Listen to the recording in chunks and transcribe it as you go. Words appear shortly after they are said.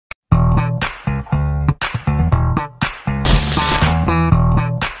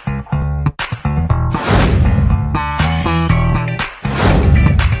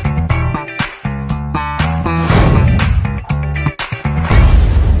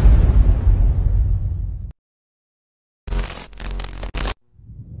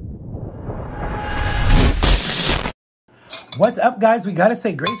What's up, guys? We gotta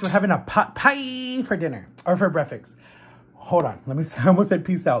say grace. We're having a pot pie for dinner or for breakfast. Hold on. I almost said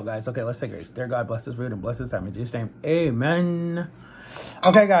peace out, guys. Okay, let's say grace. Dear God, bless this food and bless this time. In Jesus' name, amen.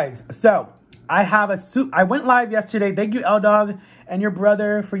 Okay, guys. So I have a soup. I went live yesterday. Thank you, L-Dog and your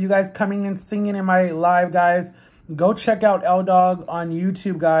brother, for you guys coming and singing in my live, guys. Go check out L-Dog on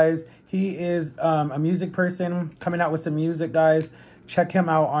YouTube, guys. He is a music person coming out with some music, guys. Check him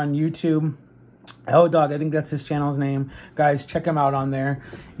out on YouTube. L-Dog, I think that's his channel's name. Guys, check him out on there.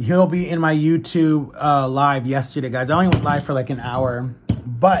 He'll be in my YouTube live yesterday, guys. I only went live for like an hour.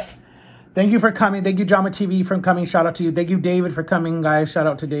 But thank you for coming. Thank you, Drama TV, for coming. Shout out to you. Thank you, David, for coming, guys. Shout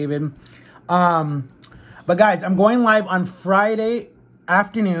out to David. But guys, I'm going live on Friday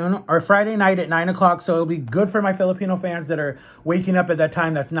afternoon or Friday night at 9 o'clock. So it'll be good for my Filipino fans that are waking up at that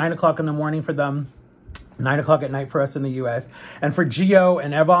time. That's 9 o'clock in the morning for them. 9 o'clock at night for us in the U.S. And for Gio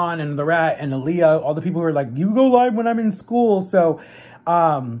and Evan and the Rat and Aaliyah, all the people who are like, you go live when I'm in school. So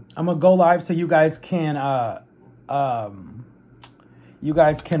I'm going to go live so you guys can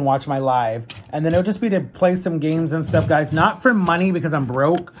watch my live. And then it'll just be to play some games and stuff, guys. Not for money because I'm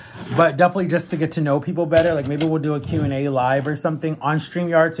broke, but definitely just to get to know people better. Like maybe we'll do a Q&A live or something on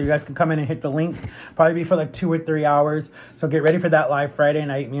StreamYard so you guys can come in and hit the link. Probably be for like 2 or 3 hours. So get ready for that live Friday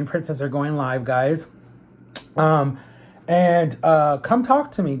night. Me and Princess are going live, guys. Come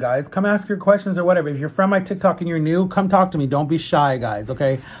talk to me, guys. Come ask your questions or whatever. If you're from my TikTok and you're new, come talk to me. Don't be shy, guys,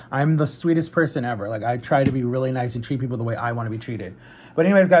 okay? I'm the sweetest person ever. Like, I try to be really nice and treat people the way I want to be treated. But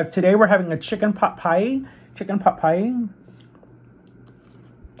anyways, guys, today we're having a chicken pot pie. Chicken pot pie. And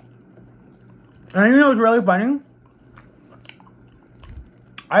you know what's really funny?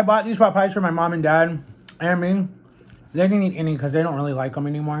 I bought these pot pies for my mom and dad and me. They didn't eat any because they don't really like them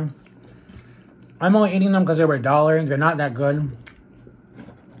anymore. I'm only eating them because they were $1. They're not that good.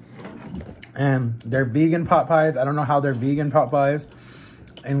 And they're vegan pot pies. I don't know how they're vegan pot pies.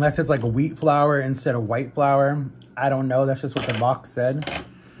 Unless it's like wheat flour instead of white flour. I don't know. That's just what the box said.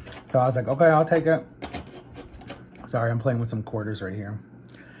 So I was like, okay, I'll take it. Sorry, I'm playing with some quarters right here.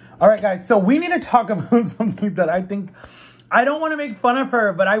 All right, guys. So we need to talk about something that I think... I don't want to make fun of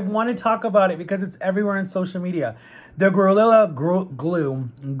her, but I want to talk about it because it's everywhere in social media. The Gorilla Glue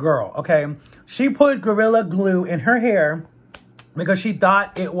girl, okay? She put Gorilla Glue in her hair because she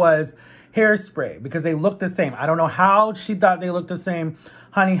thought it was hairspray because they look the same. I don't know how she thought they looked the same.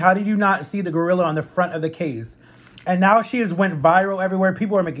 Honey, how did you not see the gorilla on the front of the case? And now she has went viral everywhere.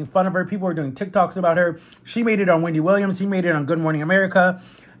 People are making fun of her. People are doing TikToks about her. She made it on Wendy Williams. She made it on Good Morning America.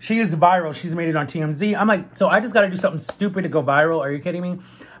 She is viral. She's made it on TMZ. I'm like, so I just got to do something stupid to go viral. Are you kidding me?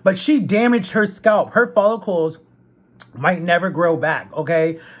 But she damaged her scalp. Her follicles might never grow back,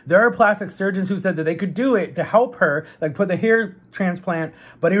 okay? There are plastic surgeons who said that they could do it to help her, like put the hair transplant,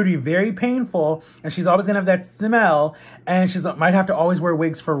 but it would be very painful, and she's always gonna have that smell, and she might have to always wear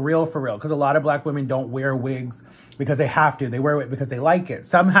wigs for real, because a lot of black women don't wear wigs because they have to. They wear it because they like it.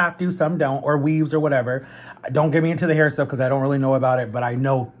 Some have to, some don't, or weaves or whatever. Don't get me into the hair stuff because I don't really know about it, but I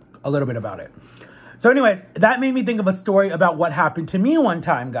know a little bit about it. So anyways, that made me think of a story about what happened to me one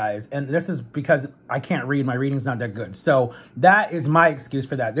time, guys. And this is because I can't read. My reading's not that good. So that is my excuse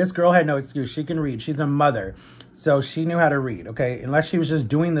for that. This girl had no excuse. She can read. She's a mother. So she knew how to read, okay? Unless she was just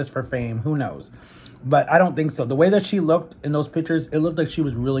doing this for fame. Who knows? But I don't think so. The way that she looked in those pictures, it looked like she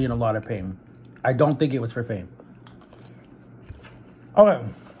was really in a lot of pain. I don't think it was for fame. Okay.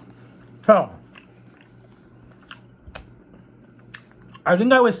 So I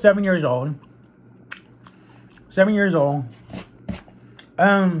think I was 7 years old. 7 years old.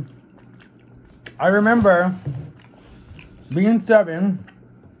 I remember being 7.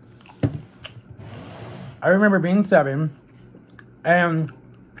 And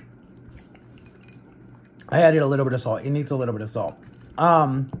I added a little bit of salt. It needs a little bit of salt.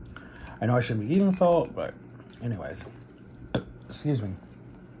 I know I shouldn't be eating salt, but anyways. Excuse me.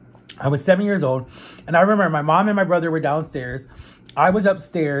 I was 7 years old, and I remember my mom and my brother were downstairs. I was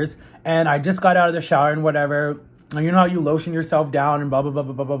upstairs, and I just got out of the shower and whatever. And you know how you lotion yourself down and blah, blah, blah,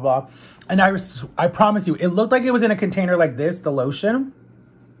 blah, blah, blah, blah. And I promise you, it looked like it was in a container like this, the lotion.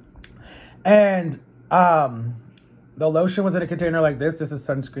 And the lotion was in a container like this. This is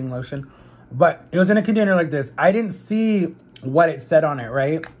sunscreen lotion. But it was in a container like this. I didn't see what it said on it,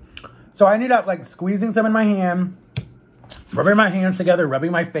 right? So I ended up like squeezing some in my hand, rubbing my hands together,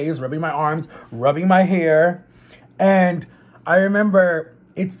 rubbing my face, rubbing my arms, rubbing my hair. And I remember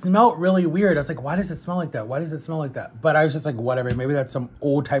it smelled really weird. I was like, why does it smell like that? Why does it smell like that? But I was just like, whatever. Maybe that's some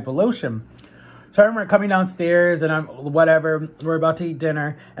old type of lotion. So I remember coming downstairs and we're about to eat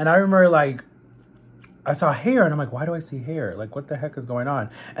dinner. And I remember like I saw hair, and I'm like, why do I see hair? Like, what the heck is going on?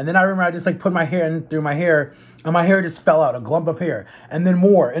 And then I remember I just like put my hair in through my hair, and my hair just fell out, a glump of hair. And then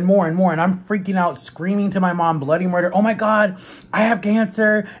more and more and more. And I'm freaking out, screaming to my mom, bloody murder. Oh my God, I have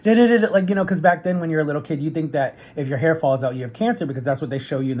cancer. Like, you know, because back then when you're a little kid, you think that if your hair falls out, you have cancer because that's what they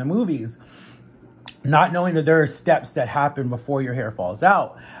show you in the movies. Not knowing that there are steps that happen before your hair falls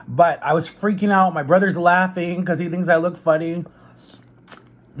out. But I was freaking out. My brother's laughing because he thinks I look funny.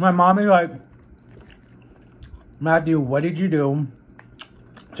 My mom is like, Matthew, what did you do?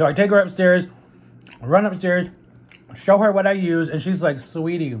 So I take her upstairs, run upstairs, show her what I use. And she's like,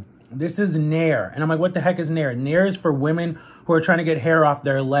 sweetie, this is Nair. And I'm like, what the heck is Nair? Nair is for women who are trying to get hair off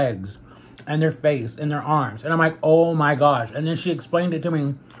their legs and their face and their arms. And I'm like, oh my gosh. And then she explained it to me.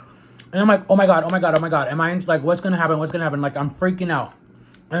 And I'm like, oh my God, oh my God, oh my God. Am I like, what's going to happen? What's going to happen? Like, I'm freaking out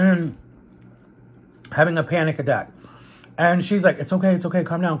and having a panic attack. And she's like, it's okay,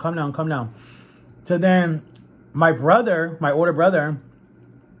 calm down, calm down, calm down. So then my brother, my older brother,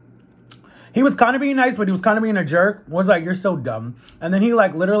 he was kind of being nice, but he was kind of being a jerk. Was like, you're so dumb. And then he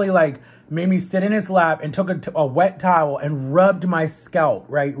like literally like made me sit in his lap and took a wet towel and rubbed my scalp,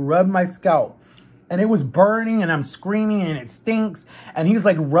 right? Rubbed my scalp. And it was burning and I'm screaming and it stinks. And he's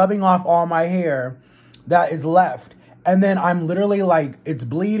like rubbing off all my hair that is left. And then I'm literally like, it's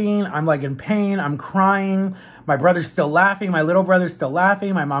bleeding. I'm like in pain. I'm crying. My brother's still laughing. My little brother's still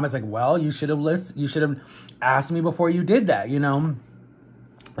laughing. My mom is like, well, you should have listened. You should have asked me before you did that, you know?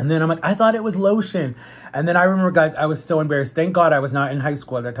 And then I'm like, I thought it was lotion. And then I remember, guys, I was so embarrassed. Thank God I was not in high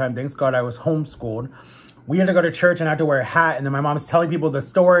school at that time. Thank God I was homeschooled. We had to go to church and I had to wear a hat. And then my mom's telling people the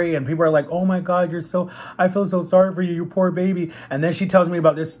story. And people are like, oh my God, I feel so sorry for you, you poor baby. And then she tells me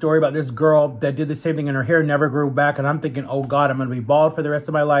about this story about this girl that did the same thing and her hair never grew back. And I'm thinking, oh God, I'm going to be bald for the rest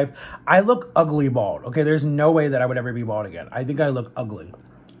of my life. I look ugly bald. Okay, there's no way that I would ever be bald again. I think I look ugly.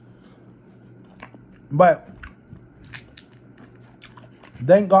 But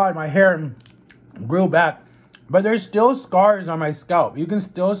thank God my hair grew back. But there's still scars on my scalp. You can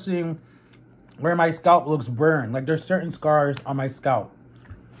still see where my scalp looks burned. Like there's certain scars on my scalp.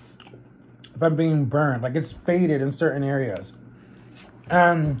 If I'm being burned. Like it's faded in certain areas.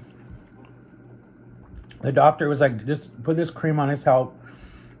 And the doctor was like, just put this cream on his scalp,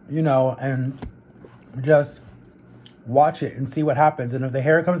 you know, and just watch it and see what happens. And if the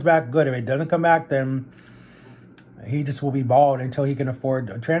hair comes back, good. If it doesn't come back, then he just will be bald until he can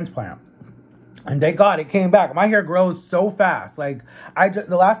afford a transplant. And thank God it came back. My hair grows so fast. Like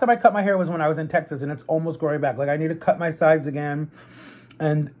the last time I cut my hair was when I was in Texas and it's almost growing back. Like I need to cut my sides again.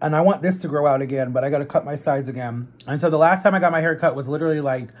 And I want this to grow out again, but I got to cut my sides again. And so the last time I got my hair cut was literally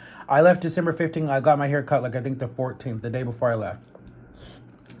like, I left December 15th. I got my hair cut like I think the 14th, the day before I left.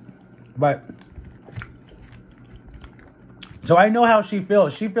 But so I know how she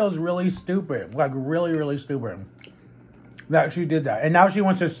feels. She feels really stupid, like really, really stupid that she did that. And now she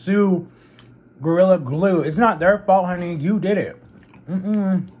wants to sue Gorilla Glue. It's not their fault, honey. You did it.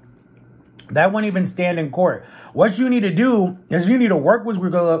 That wouldn't even stand in court. What you need to do is you need to work with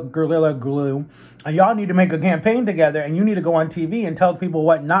Gorilla Glue. And y'all need to make a campaign together. And you need to go on TV and tell people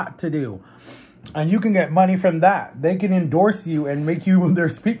what not to do. And you can get money from that. They can endorse you and make you their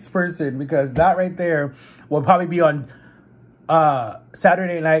spokesperson. Because that right there will probably be on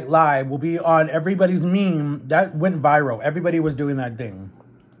Saturday Night Live. Will be on everybody's meme. That went viral. Everybody was doing that thing.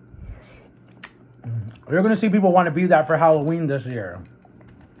 You're going to see people want to be that for Halloween this year.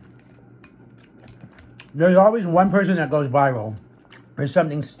 There's always one person that goes viral. There's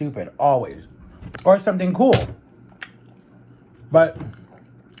something stupid, always. Or something cool. But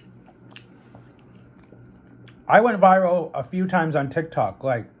I went viral a few times on TikTok.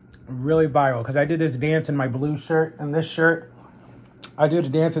 Like, really viral. Because I did this dance in my blue shirt and this shirt. I did a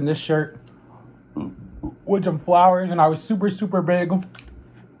dance in this shirt with some flowers. And I was super, super big.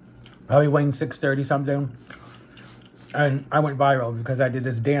 Probably weighing 630 something. And I went viral because I did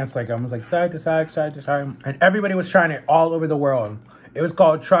this dance. Like I was like side to side, side to side. And everybody was trying it all over the world. It was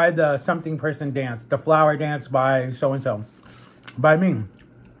called Try the Something Person Dance. The flower dance by so-and-so. By me.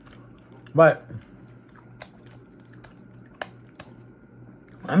 But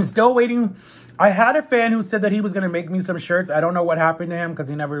I'm still waiting. I had a fan who said that he was going to make me some shirts. I don't know what happened to him because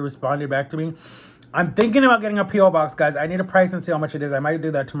he never responded back to me. I'm thinking about getting a P.O. box, guys. I need a price and see how much it is. I might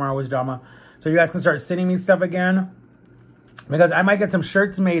do that tomorrow with Drama. So you guys can start sending me stuff again. Because I might get some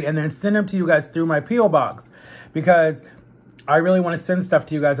shirts made and then send them to you guys through my P.O. box. Because I really want to send stuff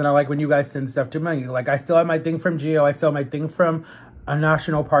to you guys. And I like when you guys send stuff to me. Like I still have my thing from Gio. I still have my thing from a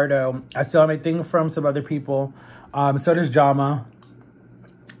National Pardo. I still have my thing from some other people. So does Drama.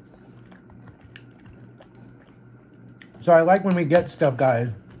 So I like when we get stuff, guys.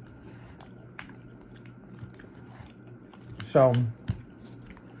 So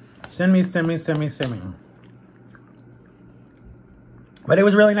send me. But it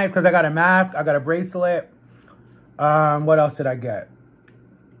was really nice because I got a mask, I got a bracelet. What else did I get?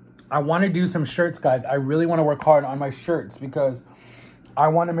 I want to do some shirts, guys. I really want to work hard on my shirts because I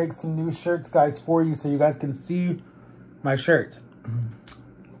want to make some new shirts, guys, for you so you guys can see my shirts.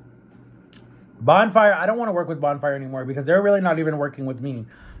 Bonfire, I don't want to work with Bonfire anymore because they're really not even working with me.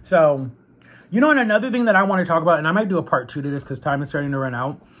 So, you know, and another thing that I want to talk about, and I might do a part 2 to this because time is starting to run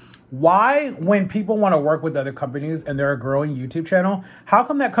out. Why, when people want to work with other companies and they're a growing YouTube channel, how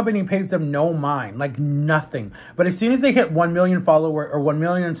come that company pays them no mind? Like nothing. But as soon as they hit 1 million followers or 1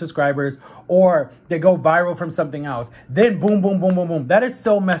 million subscribers, or they go viral from something else, then boom, boom, boom, boom, boom. That is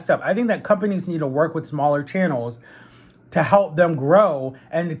so messed up. I think that companies need to work with smaller channels to help them grow,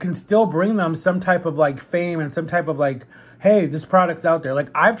 and it can still bring them some type of like fame and some type of like, hey, this product's out there. Like,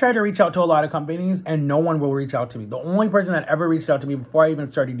 I've tried to reach out to a lot of companies and no one will reach out to me. The only person that ever reached out to me before I even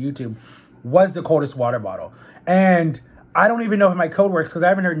started YouTube was the coldest water bottle. And I don't even know if my code works because I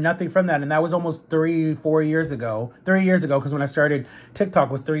haven't heard nothing from that. And that was almost 3 years ago, because when I started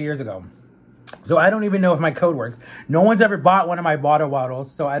TikTok was 3 years ago. So I don't even know if my code works. No one's ever bought one of my water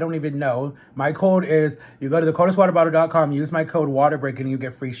bottles, so I don't even know. My code is, you go to thecoldestwaterbottle.com, use my code WATERBREAK, and you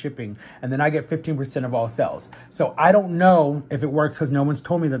get free shipping. And then I get 15% of all sales. So I don't know if it works because no one's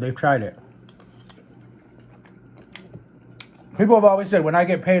told me that they've tried it. People have always said, when I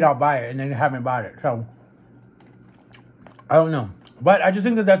get paid, I'll buy it, and they haven't bought it. So I don't know. But I just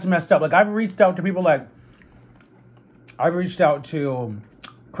think that that's messed up. Like, I've reached out to people like, I've reached out to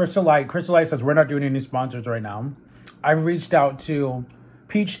Crystal Light. Crystal Light says, we're not doing any sponsors right now. I've reached out to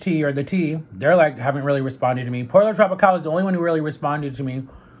Peach Tea or The Tea. They're like, haven't really responded to me. Polar Tropical is the only one who really responded to me.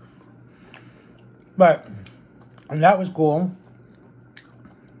 But, and that was cool.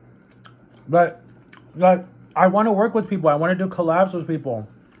 But, like, I want to work with people. I want to do collabs with people.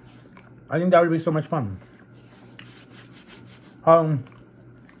 I think that would be so much fun.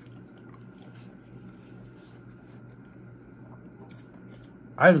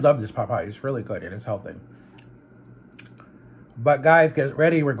 I love this pot pie. It's really good and it's healthy. But guys, get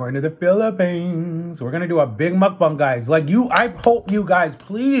ready. We're going to the Philippines. We're going to do a big mukbang, guys. Like I hope you guys,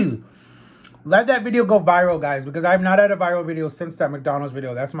 please, let that video go viral, guys. Because I've not had a viral video since that McDonald's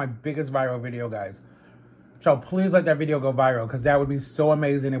video. That's my biggest viral video, guys. So please let that video go viral. Because that would be so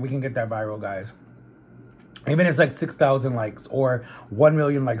amazing if we can get that viral, guys. Even if it's like 6,000 likes or 1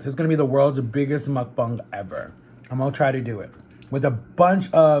 million likes. It's going to be the world's biggest mukbang ever. I'm going to try to do it with a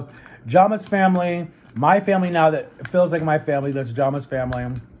bunch of Jama's family, my family now that feels like my family, that's Jama's family.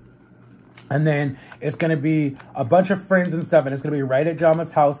 And then it's going to be a bunch of friends and stuff, and it's going to be right at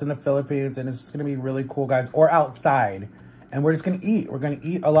Jama's house in the Philippines, and it's just going to be really cool, guys, or outside. And we're just going to eat. We're going to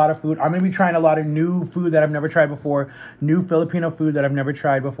eat a lot of food. I'm going to be trying a lot of new food that I've never tried before, new Filipino food that I've never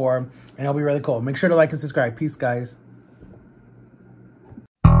tried before, and it'll be really cool. Make sure to like and subscribe. Peace, guys.